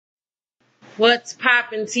What's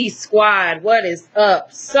poppin', T Squad? What is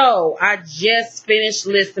up? So, I just finished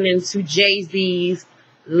listening to Jay-Z's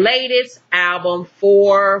latest album,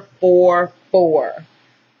 444.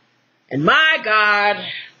 And my God,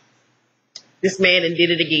 this man done did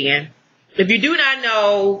it again. If you do not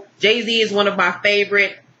know, Jay-Z is one of my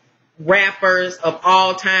favorite rappers of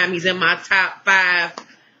all time. He's in my top 5.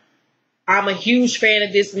 I'm a huge fan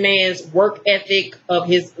of this man's work ethic, of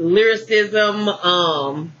his lyricism,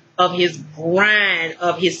 of his grind,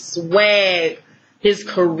 of his swag, his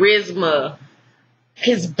charisma,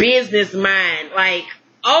 his business mind. Like,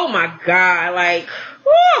 oh my God, like,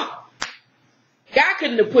 whew. God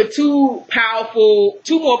couldn't have put two more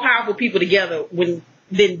powerful people together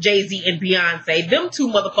than Jay-Z and Beyonce. Them two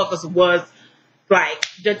motherfuckers was like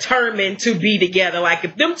determined to be together. Like,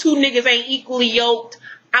 if them two niggas ain't equally yoked,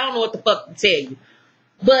 I don't know what the fuck to tell you.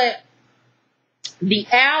 But the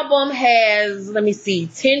album has, let me see,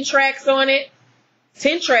 10 tracks on it.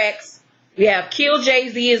 10 tracks. We have Kill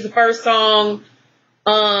Jay-Z is the first song.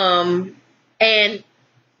 And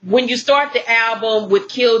when you start the album with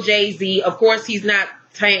Kill Jay-Z, of course he's not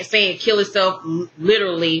saying kill himself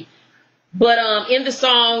literally. But in the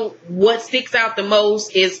song, what sticks out the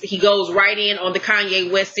most is he goes right in on the Kanye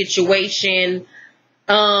West situation.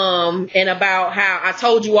 And about how I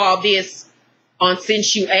told you all this on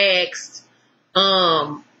Since You Asked,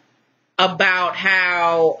 about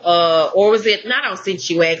how, or was it not on Since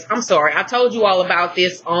You Asked? I'm sorry. I told you all about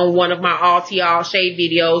this on one of my All to Y'all Shade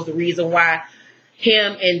videos. The reason why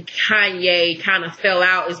him and Kanye kind of fell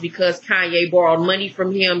out is because Kanye borrowed money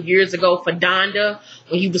from him years ago for Donda,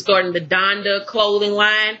 when he was starting the Donda clothing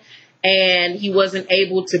line, and he wasn't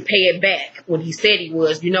able to pay it back when he said he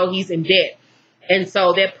was. You know, he's in debt. And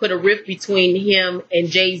so that put a rift between him and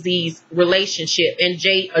Jay-Z's relationship. And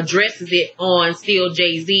Jay addresses it on Still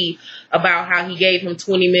Jay-Z about how he gave him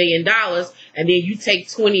 $20 million. And then you take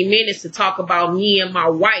 20 minutes to talk about me and my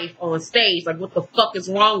wife on stage. Like, what the fuck is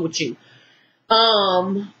wrong with you?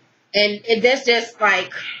 And that's just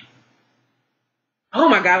like, oh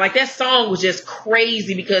my God, like that song was just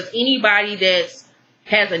crazy, because anybody that's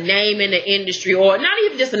has a name in the industry, or not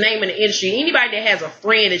even just a name in the industry, anybody that has a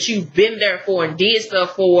friend that you've been there for and did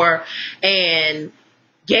stuff for and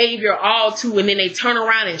gave your all to, and then they turn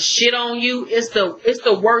around and shit on you, it's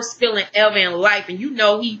the worst feeling ever in life. And you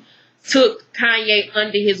know, he took Kanye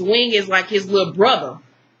under his wing as like his little brother,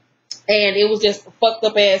 and it was just a fucked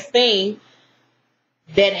up ass thing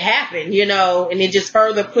that happened, you know, and it just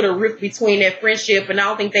further put a rift between their friendship, and I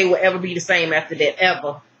don't think they will ever be the same after that,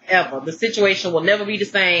 ever. The situation will never be the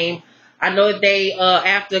same. I know that they,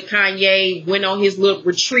 after Kanye went on his little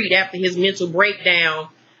retreat after his mental breakdown,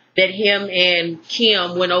 that him and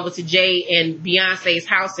Kim went over to Jay and Beyonce's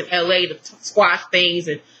house in LA to squash things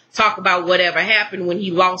and talk about whatever happened when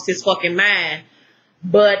he lost his fucking mind.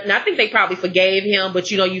 And I think they probably forgave him,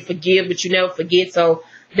 but you know, you forgive, but you never forget. So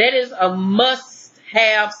that is a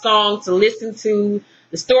must-have song to listen to.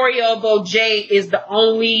 The Story of OJ is the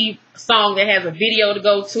only song that has a video to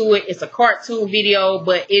go to it. It's a cartoon video,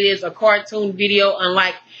 but it is a cartoon video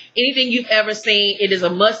unlike anything you've ever seen. It is a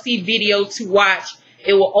must-see video to watch.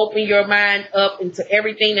 It will open your mind up into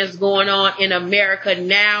everything that's going on in America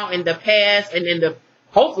now, in the past, and in the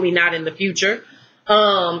hopefully not in the future.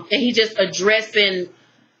 And he just addressing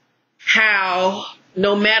how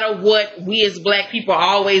no matter what, we as black people are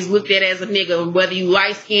always looked at as a nigga, whether you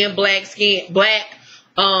light skin, black,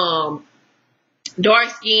 dark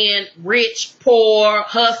skin, rich, poor,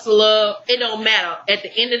 hustler, it don't matter. At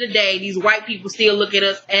the end of the day, these white people still look at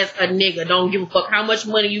us as a nigga. Don't give a fuck how much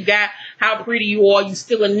money you got, how pretty you are, you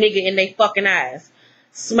still a nigga in they fucking eyes.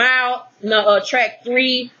 Smile, track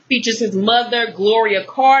 3 features his mother, Gloria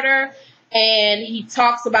Carter, and he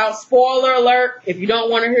talks about, spoiler alert, if you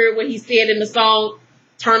don't want to hear what he said in the song,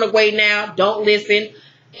 turn away now, don't listen.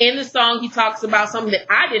 In the song, he talks about something that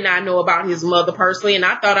I did not know about his mother personally, and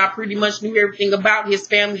I thought I pretty much knew everything about his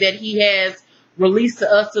family that he has released to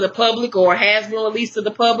us, to the public, or has been released to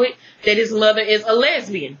the public, that his mother is a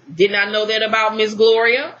lesbian. Did not know that about Miss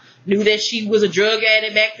Gloria. Knew that she was a drug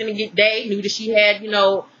addict back in the day. Knew that she had, you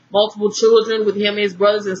know, multiple children with him and his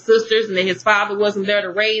brothers and sisters, and that his father wasn't there to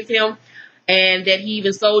raise him, and that he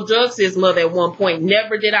even sold drugs to his mother at one point.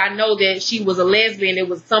 Never did I know that she was a lesbian. It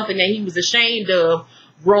was something that he was ashamed of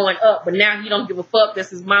growing up, but now he don't give a fuck.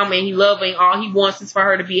 That's his mama, and he love her, and all he wants is for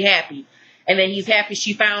her to be happy, and then he's happy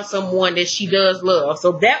she found someone that she does love.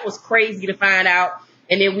 So that was crazy to find out.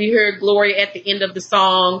 And then we heard Gloria at the end of the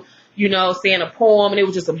song, you know, saying a poem, and it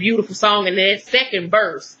was just a beautiful song. And then that second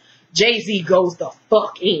verse, Jay-Z goes the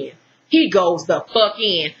fuck in. He goes the fuck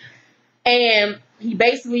in. And he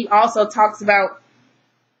basically also talks about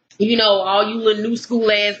You know, all you little new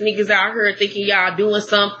school ass niggas out here thinking y'all doing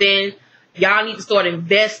something. Y'all need to start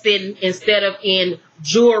investing instead of in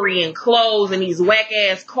jewelry and clothes and these whack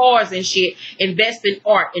ass cars and shit. Invest in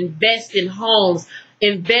art, invest in homes,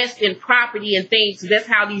 invest in property and things. That's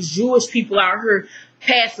how these Jewish people out here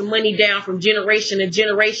pass the money down from generation to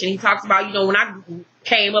generation. He talks about, you know, when I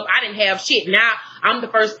came up, I didn't have shit. Now I'm the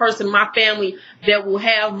first person in my family that will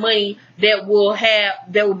have money, that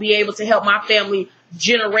will be able to help my family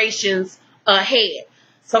generations ahead.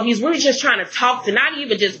 So he's really just trying to talk to not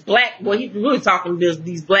even just black, well, he's really talking to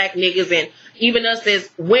these black niggas and even us as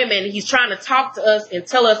women. He's trying to talk to us and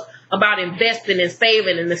tell us about investing and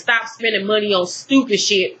saving and to stop spending money on stupid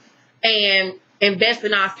shit and invest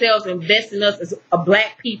in ourselves, invest in us as a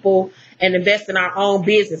black people, and invest in our own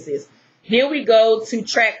businesses. Here we go to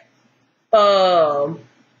track 4,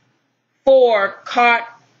 Caught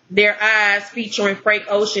Their Eyes, featuring Frank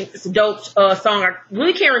Ocean. It's a dope song. I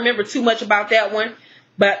really can't remember too much about that one,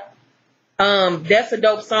 but that's a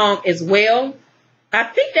dope song as well. I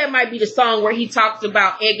think that might be the song where he talks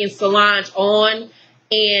about egging Solange on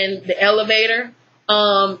in the elevator,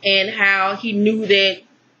 and how he knew that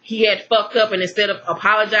he had fucked up, and instead of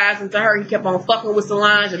apologizing to her, he kept on fucking with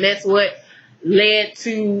Solange, and that's what led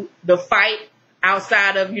to the fight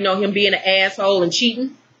outside of, you know, him being an asshole and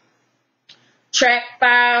cheating. Track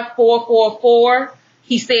 5, 444.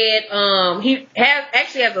 He said he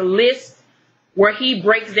actually has a list where he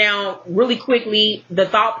breaks down really quickly the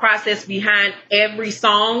thought process behind every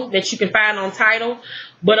song that you can find on Tidal.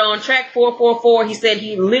 But on track 444, he said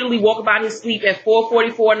he literally woke up out of his sleep at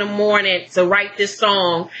 4:44 in the morning to write this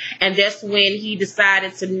song. And that's when he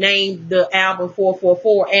decided to name the album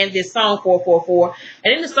 444 and this song 444.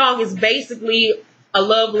 And then the song is basically a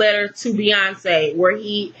love letter to Beyonce, where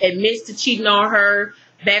he admits to cheating on her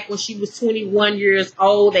back when she was 21 years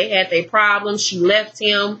old. They had their problems. She left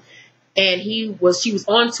him, and she was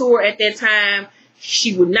on tour at that time.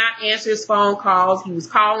 She would not answer his phone calls. He was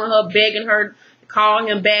calling her, begging her to call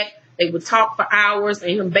him back. They would talk for hours,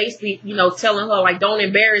 and him basically, you know, telling her, like, don't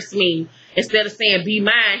embarrass me. Instead of saying, be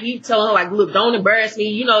mine, he telling her, like, look, don't embarrass me.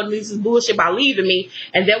 You know, this is bullshit by leaving me.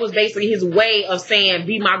 And that was basically his way of saying,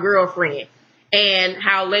 be my girlfriend. And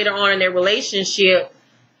how later on in their relationship,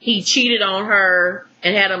 he cheated on her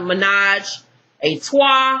and had a menage a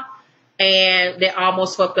trois, and that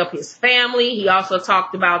almost fucked up his family. He also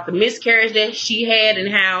talked about the miscarriage that she had and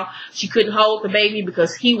how she couldn't hold the baby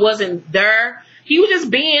because he wasn't there. He was just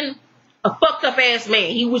being a fucked up ass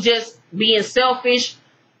man. He was just being selfish,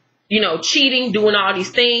 you know, cheating, doing all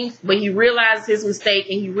these things. But he realized his mistake,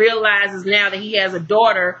 and he realizes now that he has a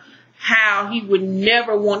daughter, how he would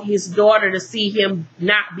never want his daughter to see him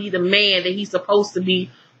not be the man that he's supposed to be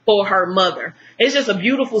for her mother. It's just a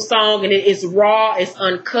beautiful song, and it's raw, it's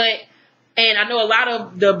uncut. And I know a lot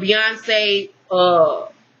of the Beyonce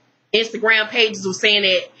Instagram pages were saying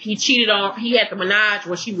that he had the menage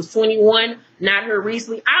when she was 21, not her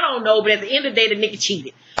recently. I don't know, but at the end of the day, the nigga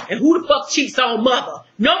cheated. And who the fuck cheats on mother?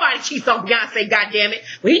 Nobody cheats on Beyonce, goddammit.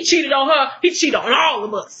 When he cheated on her, he cheated on all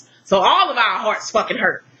of us. So all of our hearts fucking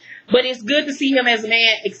hurt. But it's good to see him as a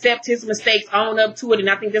man accept his mistakes, own up to it. And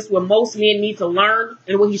I think that's what most men need to learn.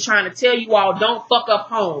 And what he's trying to tell you all, don't fuck up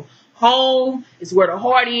home. Home is where the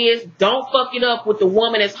heart is. Don't fuck it up with the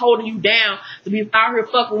woman that's holding you down to be out here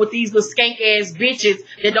fucking with these little skank ass bitches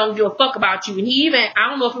that don't give a fuck about you. And he even, I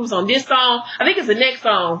don't know if it was on this song, I think it's the next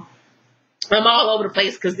song. I'm all over the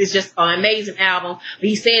place because it's just an amazing album. But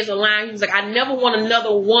he says a line, he was like, I never want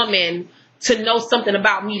another woman to know something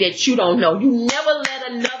about me that you don't know. You never let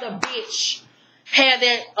another bitch have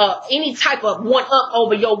that any type of one up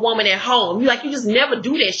over your woman at home. You just never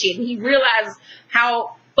do that shit. And he realizes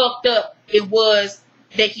how fucked up it was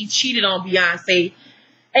that he cheated on Beyonce.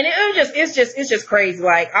 And it's just crazy.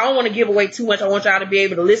 Like, I don't want to give away too much. I want y'all to be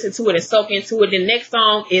able to listen to it and soak into it. The next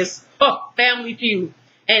song is Family Feud.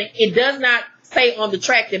 And it does not say on the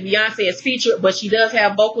track that Beyonce is featured, but she does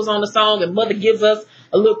have vocals on the song, and Mother gives us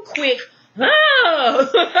a little quick,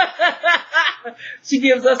 she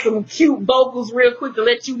gives us some cute vocals real quick to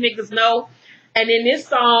let you niggas know. And in this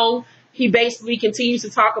song, he basically continues to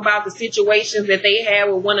talk about the situations that they had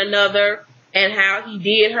with one another and how he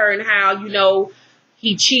did her and how, you know,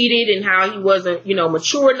 he cheated and how he wasn't, you know,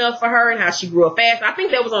 mature enough for her and how she grew up fast. I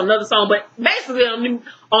think that was on another song, but basically on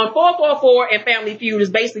 444 and Family Feud is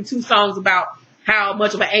basically two songs about how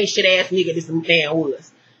much of an ain't shit ass nigga this man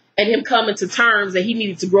was. And him coming to terms that he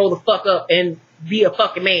needed to grow the fuck up and be a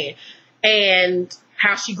fucking man. And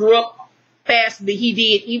how she grew up faster than he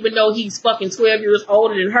did, even though he's fucking 12 years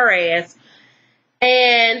older than her ass.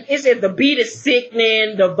 And it said the beat is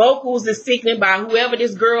sickening, the vocals is sickening by whoever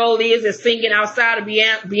this girl is that's singing outside of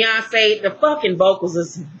Beyonce. The fucking vocals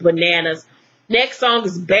is bananas. Next song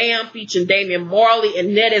is Bam featuring Damian Marley,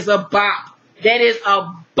 and that is a bop. That is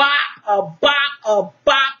a bop, a bop, a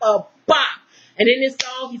bop, a bop. And in this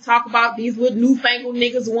song, he talk about these little newfangled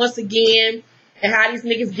niggas once again, and how these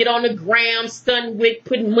niggas get on the gram, stunting with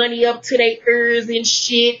putting money up to their ears and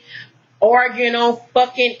shit, arguing on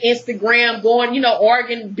fucking Instagram, going, you know,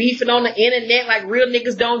 arguing, beefing on the internet like real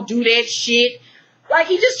niggas don't do that shit. Like,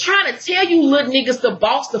 he just trying to tell you little niggas to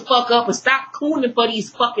boss the fuck up and stop cooning for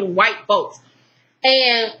these fucking white folks.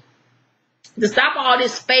 And to stop all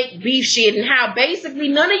this fake beef shit, and how basically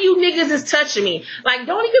none of you niggas is touching me. Like,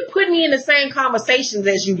 don't even put me in the same conversations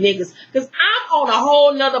as you niggas, because I'm on a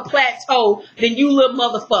whole nother plateau than you little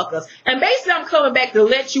motherfuckers. And basically I'm coming back to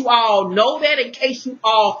let you all know that, in case you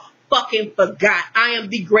all fucking forgot. I am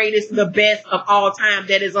the greatest, the best of all time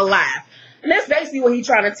that is alive. And that's basically what he's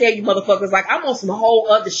trying to tell you motherfuckers. Like, I'm on some whole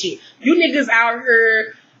other shit. You niggas out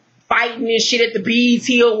here fighting and shit at the BET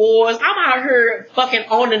Awards. I'm out here fucking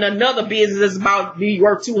owning another business that's about to be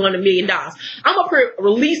worth $200 million. I'm up here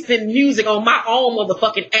releasing music on my own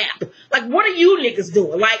motherfucking app. Like, what are you niggas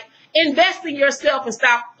doing? Like, invest in yourself and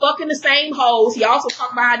stop fucking the same hoes. He also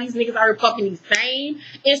talking about how these niggas are fucking these same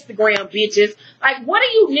Instagram bitches. Like, what are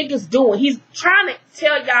you niggas doing? He's trying to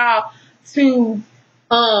tell y'all to,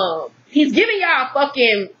 he's giving y'all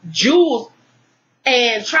fucking jewels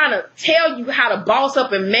and trying to tell you how to boss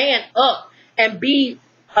up and man up and be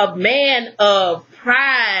a man of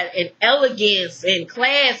pride and elegance and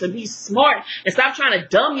class and be smart and stop trying to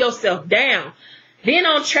dumb yourself down. Then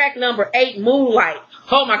on track number 8, Moonlight.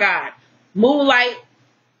 Oh my God. Moonlight,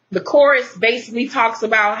 the chorus basically talks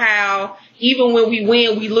about how even when we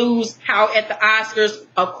win, we lose. How at the Oscars,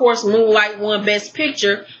 of course, Moonlight won Best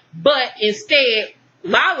Picture, but instead,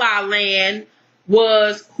 La La Land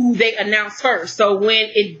was who they announced first. So when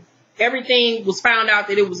everything was found out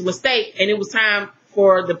that it was a mistake and it was time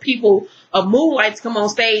for the people of Moonlight to come on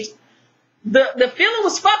stage, the feeling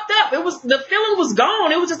was fucked up. The feeling was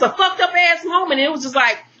gone. It was just a fucked up ass moment. It was just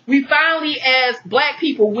like, we finally, as black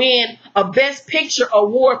people, win a Best Picture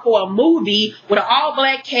award for a movie with an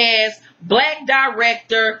all-black cast, black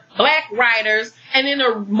director, black writers, and then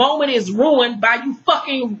the moment is ruined by you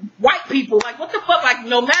fucking white people. Like, what the fuck? Like,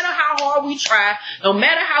 no matter how hard we try, no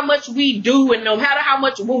matter how much we do, and no matter how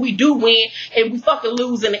much when we do win, and we fucking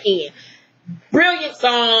lose in the end. Brilliant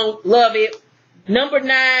song. Love it. Number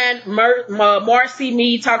 9, Marcy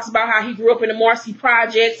Me talks about how he grew up in the Marcy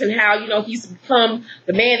Projects and how, you know, he's become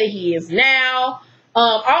the man that he is now.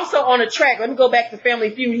 Also on the track, let me go back to Family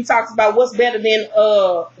Feud. He talks about what's better than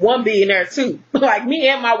one billionaire too. Like, me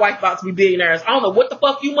and my wife about to be billionaires. I don't know what the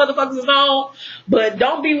fuck you motherfuckers is on, but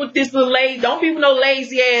don't be with this little lady. Don't be with no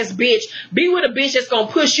lazy ass bitch. Be with a bitch that's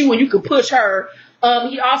gonna push you and you can push her.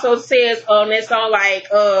 He also says on that song, like,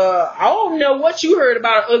 I don't know what you heard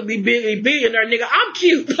about an ugly billionaire nigga. I'm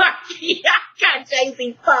cute. Like, I got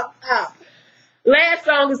Jay-Z fucked up. Last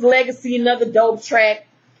song is Legacy, another dope track.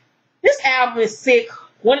 This album is sick.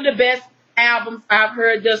 One of the best albums I've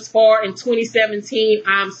heard thus far in 2017.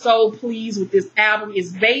 I'm so pleased with this album.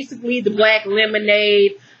 It's basically the Black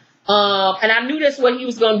Lemonade. And I knew that's what he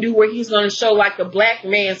was going to do, where he's going to show like the black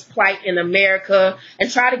man's plight in America and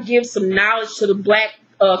try to give some knowledge to the black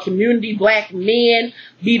community, black men,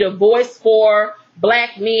 be the voice for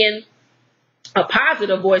black men, a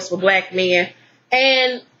positive voice for black men.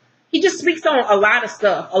 And he just speaks on a lot of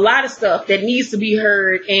stuff that needs to be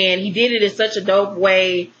heard. And he did it in such a dope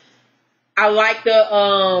way. I like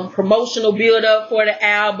the promotional build up for the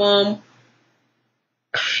album.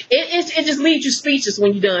 It just leaves you speechless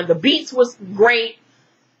when you're done. The beats was great.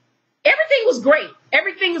 Everything was great.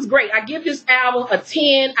 Everything is great. I give this album a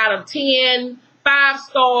 10 out of 10, 5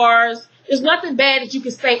 stars. There's nothing bad that you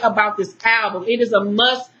can say about this album. It is a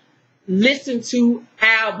must listen to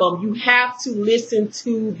album. You have to listen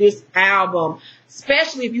to this album,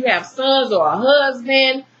 especially if you have sons or a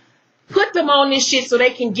husband. Put them on this shit so they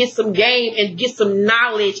can get some game and get some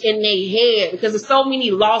knowledge in their head, because there's so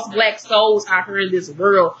many lost black souls out here in this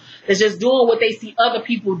world that's just doing what they see other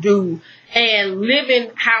people do and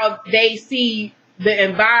living how they see the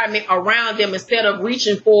environment around them instead of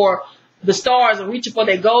reaching for the stars and reaching for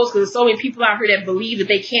their goals, because there's so many people out here that believe that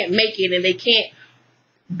they can't make it and they can't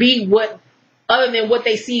be what other than what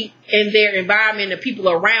they see in their environment and the people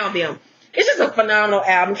around them. It's just a phenomenal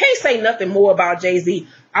album. Can't say nothing more about Jay-Z.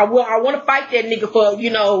 I want to fight that nigga for, you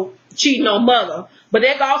know, cheating on mother. But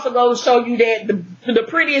that also goes to show you that the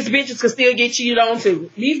prettiest bitches can still get cheated on too.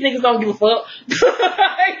 These niggas don't give a fuck.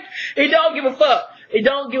 They don't give a fuck. It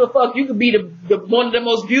don't give a fuck. You could be the one of the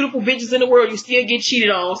most beautiful bitches in the world. You still get cheated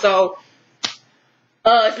on. So,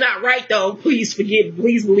 it's not right though. Please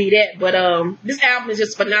please believe that. But this album is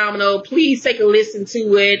just phenomenal. Please take a listen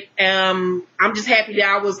to it. I'm just happy that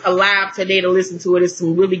I was alive today to listen to it. It's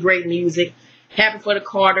some really great music. Happy for the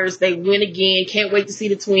Carters. They win again. Can't wait to see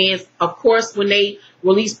the twins. Of course, when they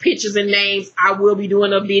release pictures and names, I will be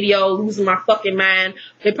doing a video, losing my fucking mind.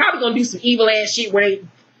 They're probably gonna do some evil ass shit where they,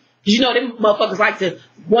 you know, them motherfuckers like to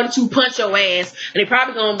 1-2 punch your ass, and they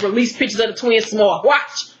probably gonna release pictures of the twins some more.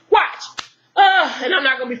 Watch. And I'm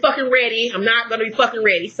not gonna be fucking ready. I'm not gonna be fucking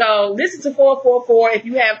ready. So listen to 444 if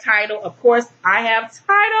you have Tidal. Of course, I have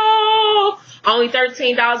Tidal. Only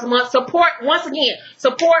 $13 a month. Support, once again,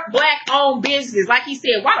 support black-owned businesses. Like he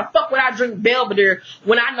said, why the fuck would I drink Belvedere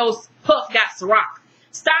when I know Puff got Ciroc?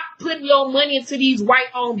 Stop putting your money into these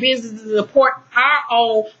white-owned businesses and support our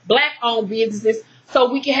own black-owned businesses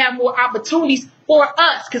so we can have more opportunities for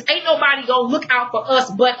us. Because ain't nobody gonna look out for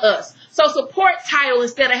us but us. So support Tidal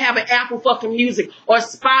instead of having Apple fucking Music or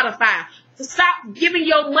Spotify. To stop giving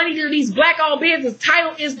your money to these black-owned businesses.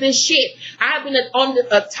 Tidal is this shit. I have been on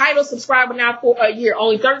a Tidal subscriber now for a year.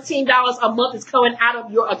 Only $13 a month is coming out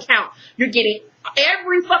of your account. You're getting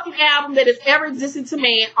every fucking album that has ever existed to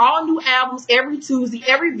man. All new albums every Tuesday.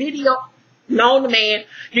 Every video known to man.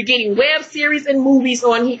 You're getting web series and movies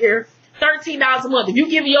on here. $13 a month. If you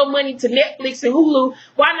give your money to Netflix and Hulu,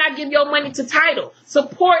 why not give your money to Tidal?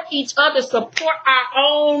 Support each other. Support our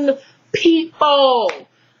own people.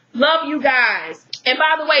 Love you guys. And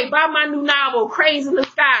by the way, buy my new novel, Crazy in the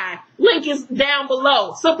Sky. Link is down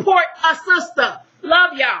below. Support a sister.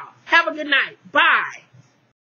 Love y'all. Have a good night. Bye.